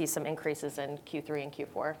going to see some increases in Q3 and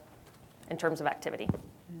Q4 in terms of activity.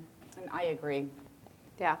 And I agree.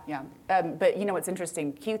 Yeah. Yeah. But what's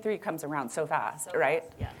interesting, Q3 comes around so fast, right?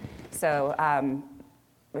 Yeah. So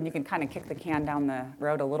when you can kind of kick the can down the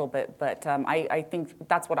road a little bit, but I think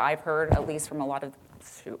that's what I've heard, at least from a lot of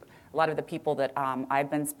the people that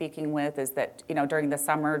I've been speaking with, is that during the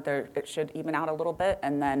summer it should even out a little bit,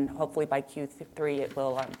 and then hopefully by Q3 it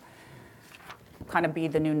will kind of be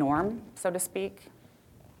the new norm, so to speak.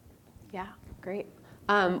 Yeah, great.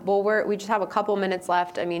 Well, we just have a couple minutes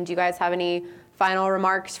left. I mean, do you guys have any final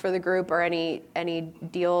remarks for the group, or any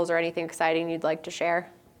deals or anything exciting you'd like to share?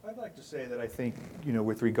 I'd like to say that I think,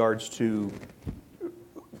 with regards to,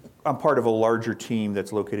 I'm part of a larger team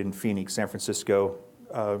that's located in Phoenix, San Francisco,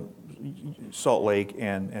 Salt Lake,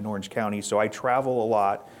 and Orange County. So I travel a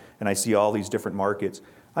lot, and I see all these different markets.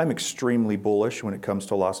 I'm extremely bullish when it comes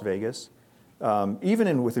to Las Vegas.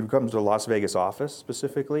 Even when it comes to Las Vegas office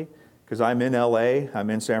specifically, because I'm in LA, I'm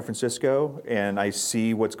in San Francisco, and I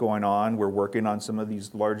see what's going on. We're working on some of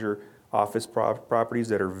these larger office properties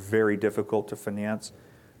that are very difficult to finance.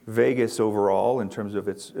 Vegas overall, in terms of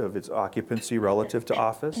its occupancy relative to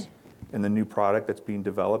office, and the new product that's being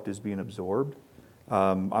developed is being absorbed.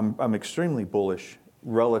 I'm extremely bullish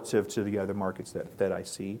relative to the other markets that I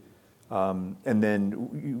see. And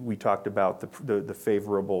then we talked about the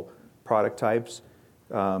favorable product types.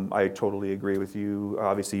 I totally agree with you.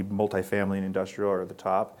 Obviously, multifamily and industrial are at the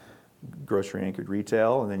top, grocery anchored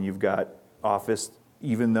retail, and then you've got office.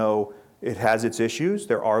 Even though it has its issues,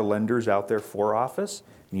 there are lenders out there for office.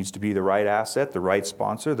 It needs to be the right asset, the right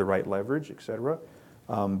sponsor, the right leverage, et cetera.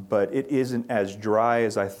 But it isn't as dry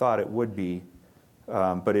as I thought it would be,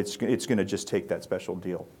 but it's going to just take that special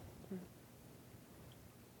deal.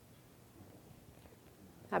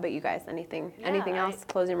 How about you guys? Anything Yeah, else?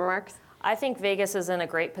 Closing remarks? I think Vegas is in a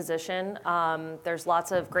great position. There's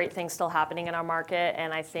lots of great things still happening in our market,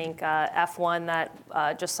 and I think F1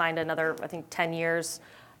 that just signed another, I think, 10 years.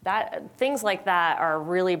 Things like that are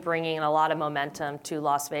really bringing a lot of momentum to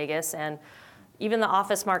Las Vegas, and even the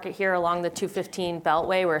office market here along the 215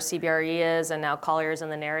 Beltway, where CBRE is, and now Collier's in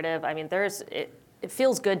the narrative. I mean, it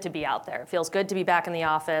feels good to be out there. It feels good to be back in the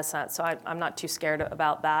office, so I'm not too scared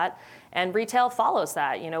about that. And retail follows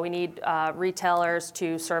that. We need retailers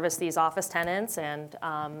to service these office tenants, and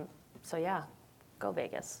so yeah, go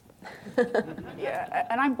Vegas. Yeah,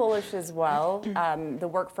 and I'm bullish as well. The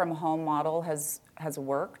work from home model has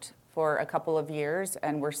worked for a couple of years,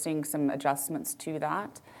 and we're seeing some adjustments to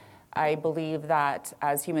that. I believe that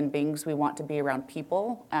as human beings, we want to be around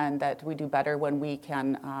people, and that we do better when we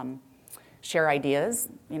can share ideas.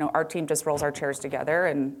 Our team just rolls our chairs together,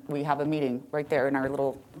 and we have a meeting right there in our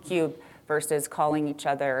little cube, versus calling each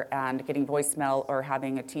other and getting voicemail or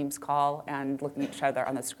having a Teams call and looking at each other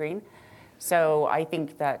on the screen. So I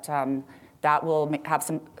think that that will have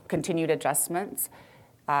some continued adjustments.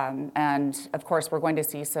 And of course, we're going to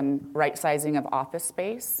see some right sizing of office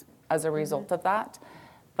space as a result of that.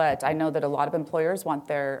 But I know that a lot of employers want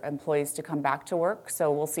their employees to come back to work, so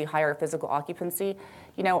we'll see higher physical occupancy.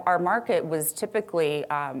 Our market was typically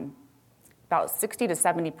about 60 to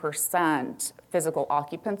 70% physical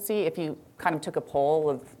occupancy if you kind of took a poll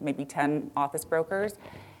of maybe 10 office brokers.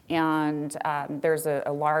 And there's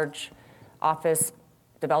a large office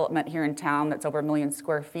development here in town that's over 1 million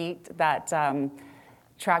square feet that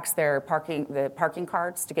tracks the parking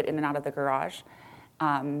cards to get in and out of the garage.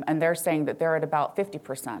 And they're saying that they're at about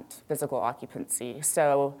 50% physical occupancy.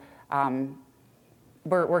 So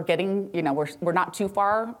we're getting, we're not too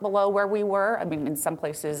far below where we were. I mean, in some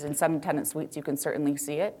places, in some tenant suites, you can certainly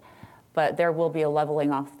see it. But there will be a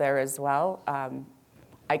leveling off there as well.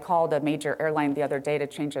 I called a major airline the other day to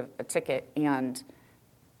change a ticket, and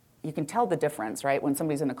you can tell the difference, right, when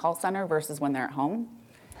somebody's in a call center versus when they're at home.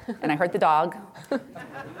 And I heard the dog.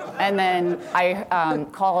 And then I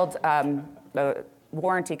called the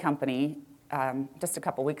warranty company just a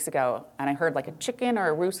couple weeks ago, and I heard like a chicken or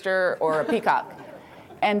a rooster or a peacock.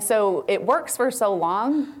 And so it works for so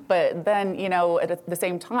long, but then, at the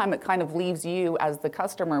same time, it kind of leaves you as the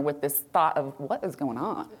customer with this thought of what is going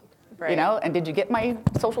on, Right. And did you get my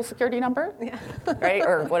social security number, Yeah. right?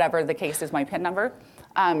 Or whatever the case is, my PIN number.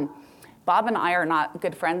 Bob and I are not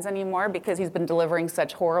good friends anymore because he's been delivering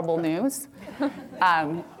such horrible news.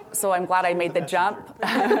 So I'm glad I made the jump.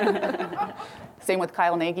 Same with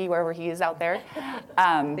Kyle Nagy, wherever he is out there.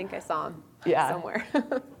 I think I saw him somewhere.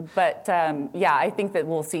 But I think that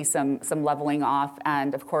we'll see some leveling off.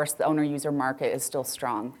 And of course, the owner-user market is still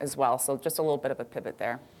strong as well. So just a little bit of a pivot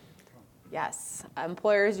there. Yes,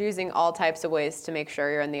 employers using all types of ways to make sure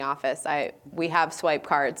you're in the office. We have swipe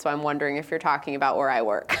cards, so I'm wondering if you're talking about where I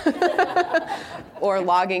work or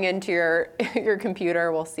logging into your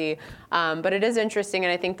computer. We'll see. But it is interesting,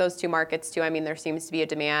 and I think those two markets too. I mean, there seems to be a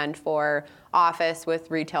demand for office with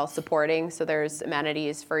retail supporting, so there's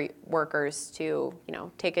amenities for workers to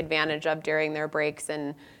take advantage of during their breaks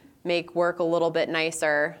and make work a little bit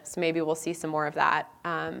nicer. So maybe we'll see some more of that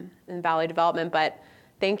in Valley Development, but.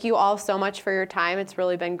 Thank you all so much for your time. It's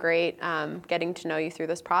really been great getting to know you through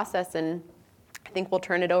this process. And I think we'll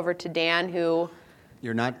turn it over to Dan, who...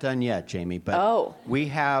 You're not done yet, Jamie, but we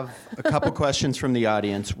have a couple questions from the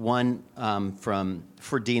audience. One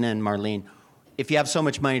for Dina and Marlene. If you have so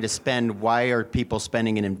much money to spend, why are people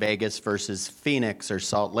spending it in Vegas versus Phoenix or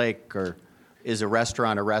Salt Lake? Or is a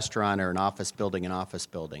restaurant or an office building an office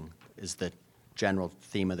building? Is the general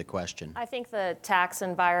theme of the question. I think the tax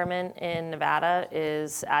environment in Nevada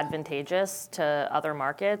is advantageous to other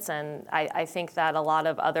markets, and I think that a lot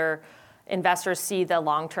of other investors see the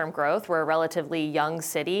long-term growth. We're a relatively young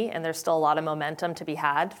city, and there's still a lot of momentum to be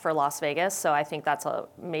had for Las Vegas. So I think that's a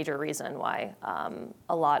major reason why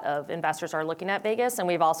a lot of investors are looking at Vegas. And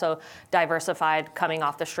we've also diversified coming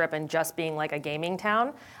off the Strip and just being like a gaming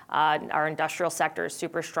town. Our industrial sector is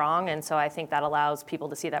super strong, and so I think that allows people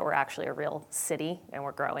to see that we're actually a real city and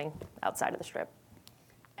we're growing outside of the Strip.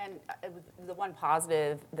 And the one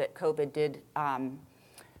positive that COVID did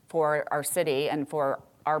for our city and for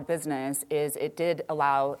our business is it did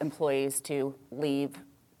allow employees to leave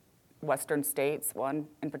Western states, one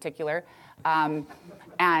in particular, and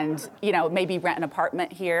maybe rent an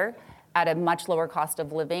apartment here at a much lower cost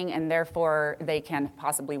of living, and therefore they can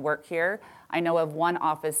possibly work here. I know of one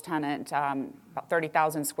office tenant, about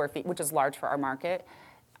 30,000 square feet, which is large for our market.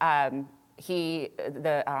 The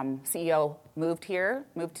CEO moved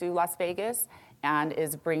to Las Vegas, and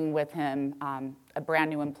is bringing with him a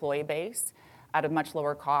brand new employee base at a much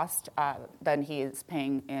lower cost than he is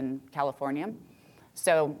paying in California.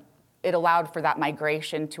 So it allowed for that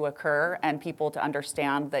migration to occur and people to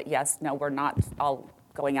understand that, yes, no, we're not all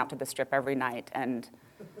going out to the Strip every night and,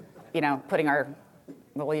 putting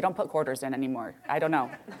well, you don't put quarters in anymore. I don't know.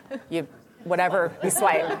 You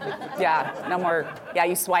swipe. Yeah, no more,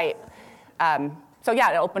 you swipe. So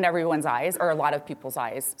it opened everyone's eyes, or a lot of people's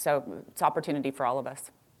eyes. So it's opportunity for all of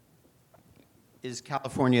us. Is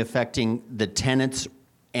California affecting the tenants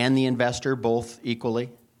and the investor both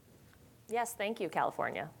equally? Yes, thank you,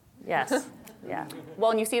 California. Yes, yeah.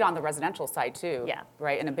 Well, and you see it on the residential side too, Yeah.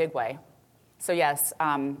 right, in a big way. So yes,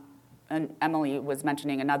 and Emily was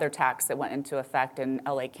mentioning another tax that went into effect in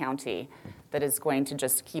LA County that is going to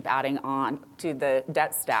just keep adding on to the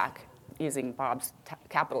debt stack, using Bob's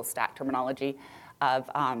capital stack terminology, of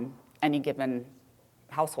any given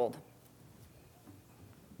household.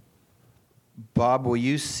 Bob, will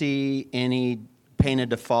you see any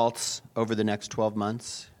payment defaults over the next 12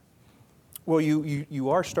 months? Well, you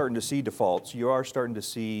are starting to see defaults. You are starting to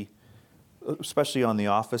see, especially on the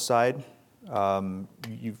office side, the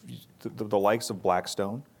likes of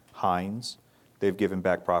Blackstone, Hines, they've given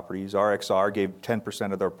back properties. RXR gave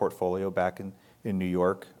 10% of their portfolio back in New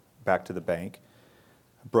York, back to the bank.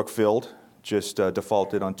 Brookfield just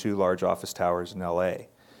defaulted on 2 large office towers in LA.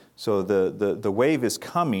 So the wave is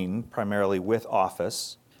coming primarily with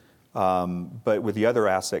office, but with the other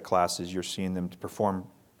asset classes, you're seeing them to perform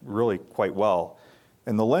really quite well.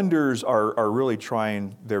 And the lenders are really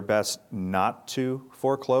trying their best not to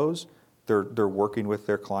foreclose. They're working with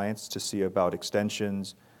their clients to see about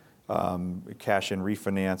extensions, cash in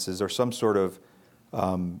refinances, or some sort of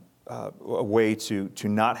a way to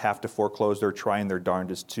not have to foreclose. They're trying their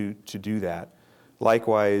darndest to do that.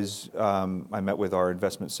 Likewise, I met with our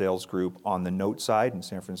investment sales group on the note side in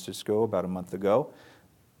San Francisco about a month ago.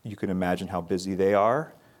 You can imagine how busy they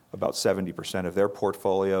are. About 70% of their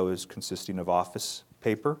portfolio is consisting of office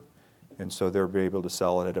paper, and so they're able to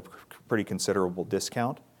sell it at a pretty considerable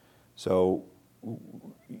discount. So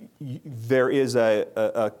there is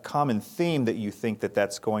a common theme that you think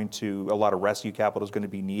that's going to, a lot of rescue capital is going to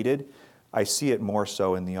be needed. I see it more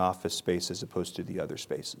so in the office space as opposed to the other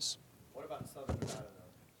spaces. What about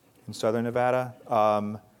in Southern Nevada,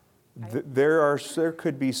 though? In Southern Nevada, there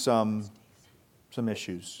could be some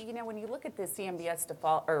issues. When you look at the CMBS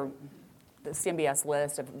default, or the CMBS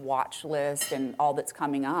list of watch list and all that's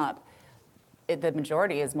coming up, the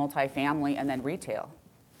majority is multifamily and then retail.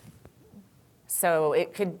 So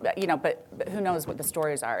it could, but who knows what the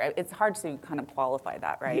stories are? It's hard to kind of qualify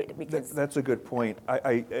that, right? Yeah, because that's a good point.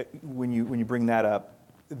 When you bring that up,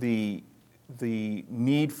 the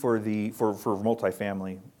need for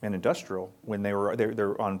multifamily and industrial when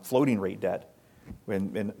they're on floating rate debt,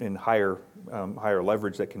 in higher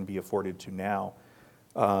leverage that can be afforded to now,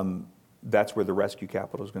 that's where the rescue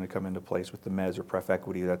capital is going to come into place with the mezz or pref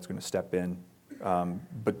equity that's going to step in.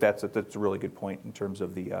 But that's a really good point in terms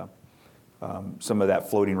of the some of that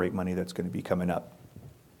floating rate money that's going to be coming up,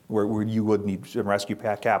 where you would need some rescue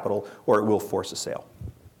capital, or it will force a sale.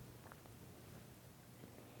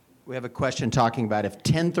 We have a question talking about if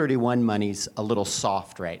 1031 money's a little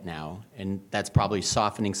soft right now, and that's probably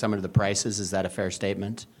softening some of the prices. Is that a fair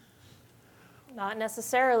statement? Not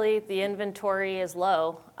necessarily. The inventory is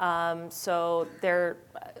low. So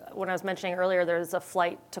when I was mentioning earlier, there's a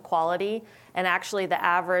flight to quality, and actually the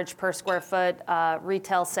average per square foot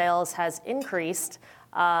retail sales has increased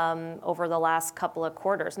over the last couple of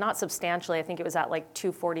quarters. Not substantially. I think it was at like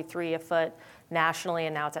 $243 a foot nationally,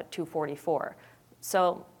 and now it's at $244.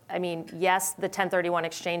 So, yes, the 1031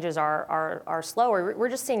 exchanges are slower. We're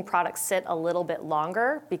just seeing products sit a little bit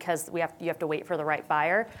longer because you have to wait for the right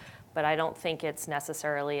buyer. but I don't think it's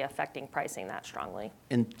necessarily affecting pricing that strongly.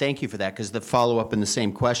 And thank you for that, because the follow-up in the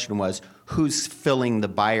same question was, who's filling the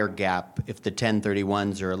buyer gap if the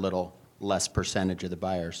 1031s are a little less percentage of the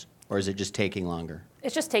buyers? Or is it just taking longer?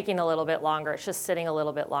 It's just taking a little bit longer. It's just sitting a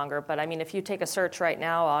little bit longer. But I mean, if you take a search right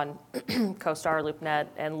now on CoStar, LoopNet,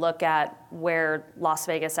 and look at where Las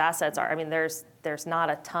Vegas assets are, I mean, there's not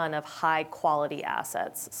a ton of high quality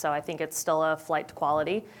assets. So I think it's still a flight to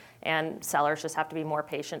quality, and sellers just have to be more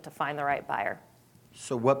patient to find the right buyer.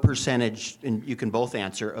 So what percentage, and you can both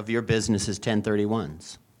answer, of your business is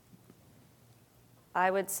 1031s? I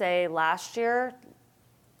would say last year,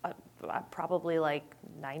 probably like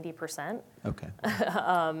 90%. Okay.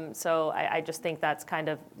 So I just think that's kind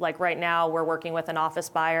of like right now we're working with an office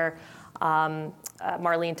buyer.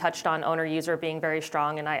 Marlene touched on owner user being very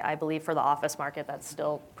strong, and I believe for the office market that's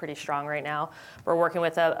still pretty strong right now. We're working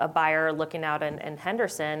with a buyer looking out in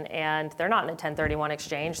Henderson, and they're not in a 1031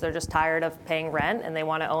 exchange. They're just tired of paying rent and they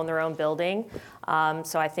want to own their own building.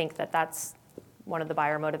 So I think that's one of the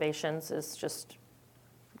buyer motivations, is just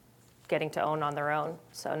getting to own on their own,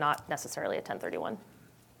 so not necessarily a 1031.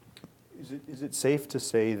 Is it safe to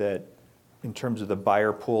say that in terms of the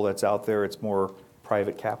buyer pool that's out there, it's more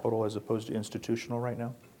private capital as opposed to institutional right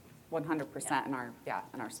now? 100% in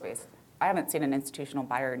our space. I haven't seen an institutional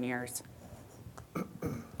buyer in years.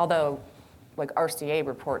 Although, like RCA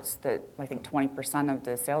reports that I think 20% of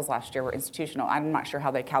the sales last year were institutional. I'm not sure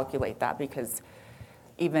how they calculate that, because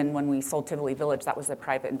even when we sold Tivoli Village, that was a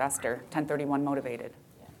private investor, 1031 motivated.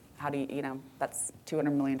 How do you that's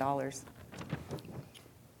 $200 million.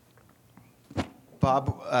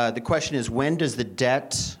 Bob, the question is, when does the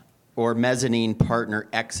debt or mezzanine partner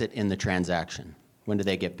exit in the transaction? When do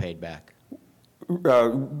they get paid back?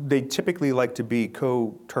 They typically like to be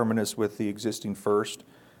co-terminus with the existing first.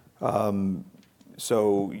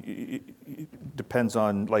 So it depends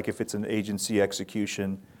on, like, if it's an agency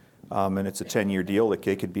execution and it's a 10-year deal, like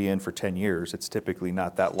it could be in for 10 years. It's typically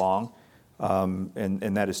not that long.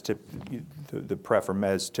 And that is the pref or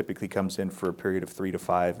mezz typically comes in for a period of 3 to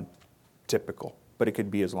 5, typical, but it could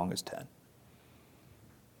be as long as 10.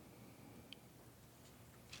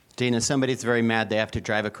 Dina, somebody's very mad they have to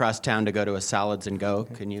drive across town to go to a Salads and Go.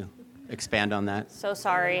 Can you expand on that? So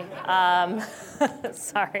sorry.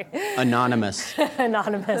 Sorry. Anonymous.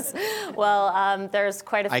 Anonymous. Well, there's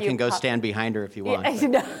quite a few. I can go stand behind her if you want.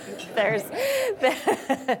 No, there's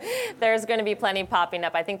going to be plenty popping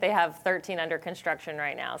up. I think they have 13 under construction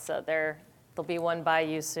right now, so there'll be one by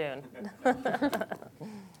you soon.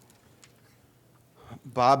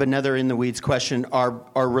 Bob, another in the weeds question. Are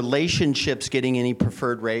relationships getting any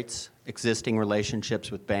preferred rates, existing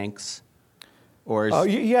relationships with banks? Or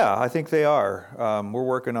yeah, I think they are. We're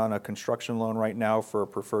working on a construction loan right now for a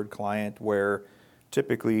preferred client where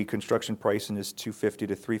typically construction pricing is $250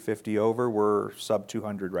 to $350 over. We're sub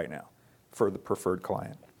 200 right now for the preferred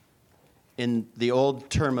client. In the old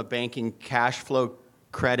term of banking, cash flow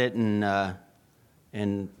credit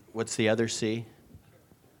and what's the other C?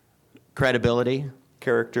 Credibility?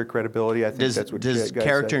 Character, credibility, I think that's what Does guys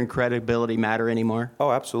character said. and credibility matter anymore? Oh,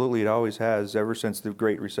 absolutely. It always has, ever since the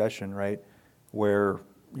Great Recession, right? Where,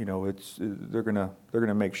 they're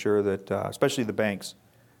gonna make sure that, especially the banks,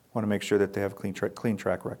 want to make sure that they have clean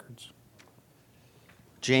track records.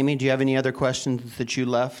 Jamie, do you have any other questions that you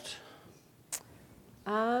left?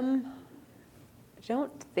 I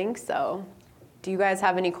don't think so. Do you guys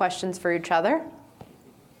have any questions for each other?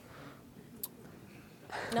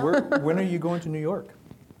 No. When are you going to New York?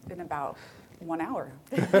 In about 1 hour.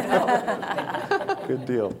 Good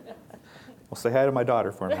deal. Well, say hi to my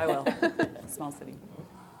daughter for me. I will. Small city.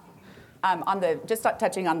 Just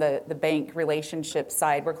touching on the bank relationship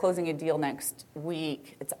side, we're closing a deal next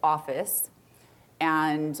week. It's office,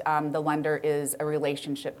 and the lender is a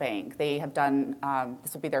relationship bank. They have done,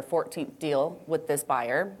 this will be their 14th deal with this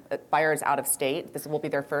buyer. The buyer is out of state. This will be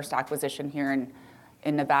their first acquisition here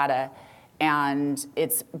in Nevada, and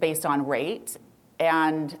it's based on rate.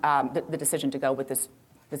 And the decision to go with this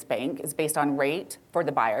bank is based on rate for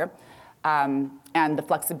the buyer and the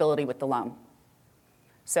flexibility with the loan.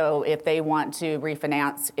 So if they want to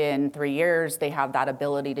refinance in 3 years, they have that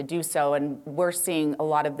ability to do so. And we're seeing a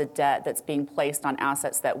lot of the debt that's being placed on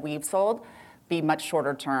assets that we've sold be much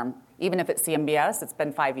shorter term. Even if it's CMBS, it's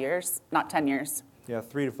been 5 years, not 10 years. Yeah,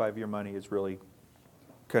 3 to 5 year money is really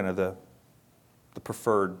kind of the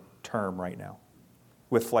preferred term right now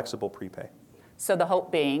with flexible prepay. So the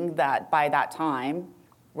hope being that by that time,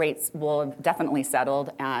 rates will have definitely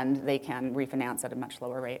settled and they can refinance at a much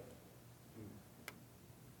lower rate.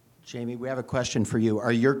 Jamie, we have a question for you.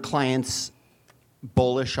 Are your clients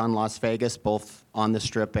bullish on Las Vegas, both on the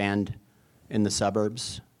Strip and in the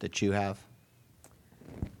suburbs? that you have?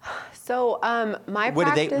 So my What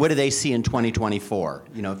practice. do they see in 2024?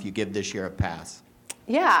 If you give this year a pass.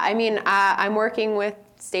 Yeah, I mean, I'm working with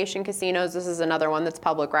Station Casinos. This is another one that's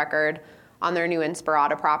public record on their new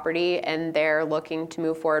Inspirada property, and they're looking to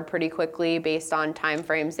move forward pretty quickly based on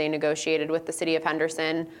timeframes they negotiated with the city of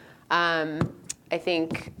Henderson. I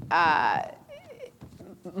think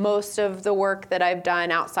most of the work that I've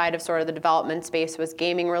done outside of sort of the development space was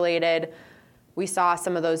gaming related. We saw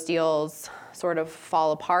some of those deals sort of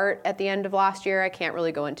fall apart at the end of last year. I can't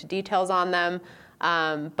really go into details on them.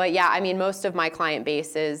 But yeah, I mean, most of my client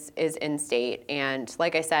base is in-state. And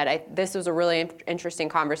like I said, this was a really interesting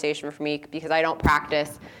conversation for me because I don't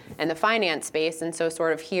practice in the finance space. And so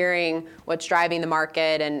sort of hearing what's driving the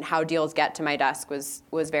market and how deals get to my desk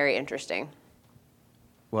was very interesting.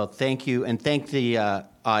 Well, thank you. And thank the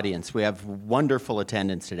audience. We have wonderful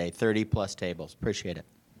attendance today, 30 plus tables. Appreciate it.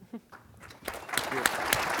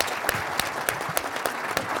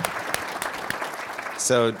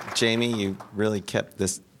 So, Jamie, you really kept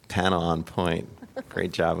this panel on point.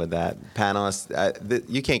 Great job with that. Panelists,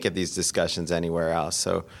 you can't get these discussions anywhere else.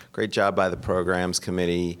 So, great job by the programs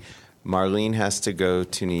committee. Marlene has to go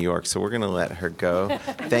to New York, so we're going to let her go.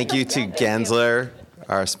 Thank you to Gensler,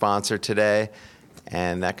 our sponsor today.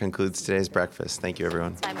 And that concludes today's breakfast. Thank you,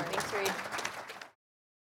 everyone. Thanks, Reed.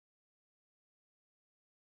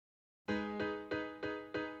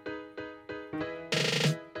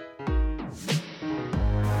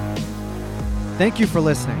 Thank you for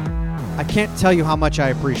listening. I can't tell you how much I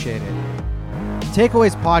appreciate it.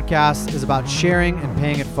 Takeaways Podcast is about sharing and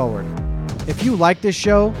paying it forward. If you like this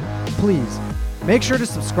show, please make sure to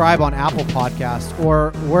subscribe on Apple Podcasts or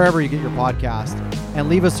wherever you get your podcast and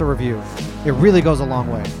leave us a review. It really goes a long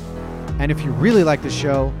way. And if you really like the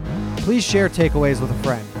show, please share Takeaways with a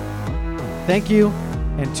friend. Thank you,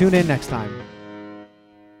 and tune in next time.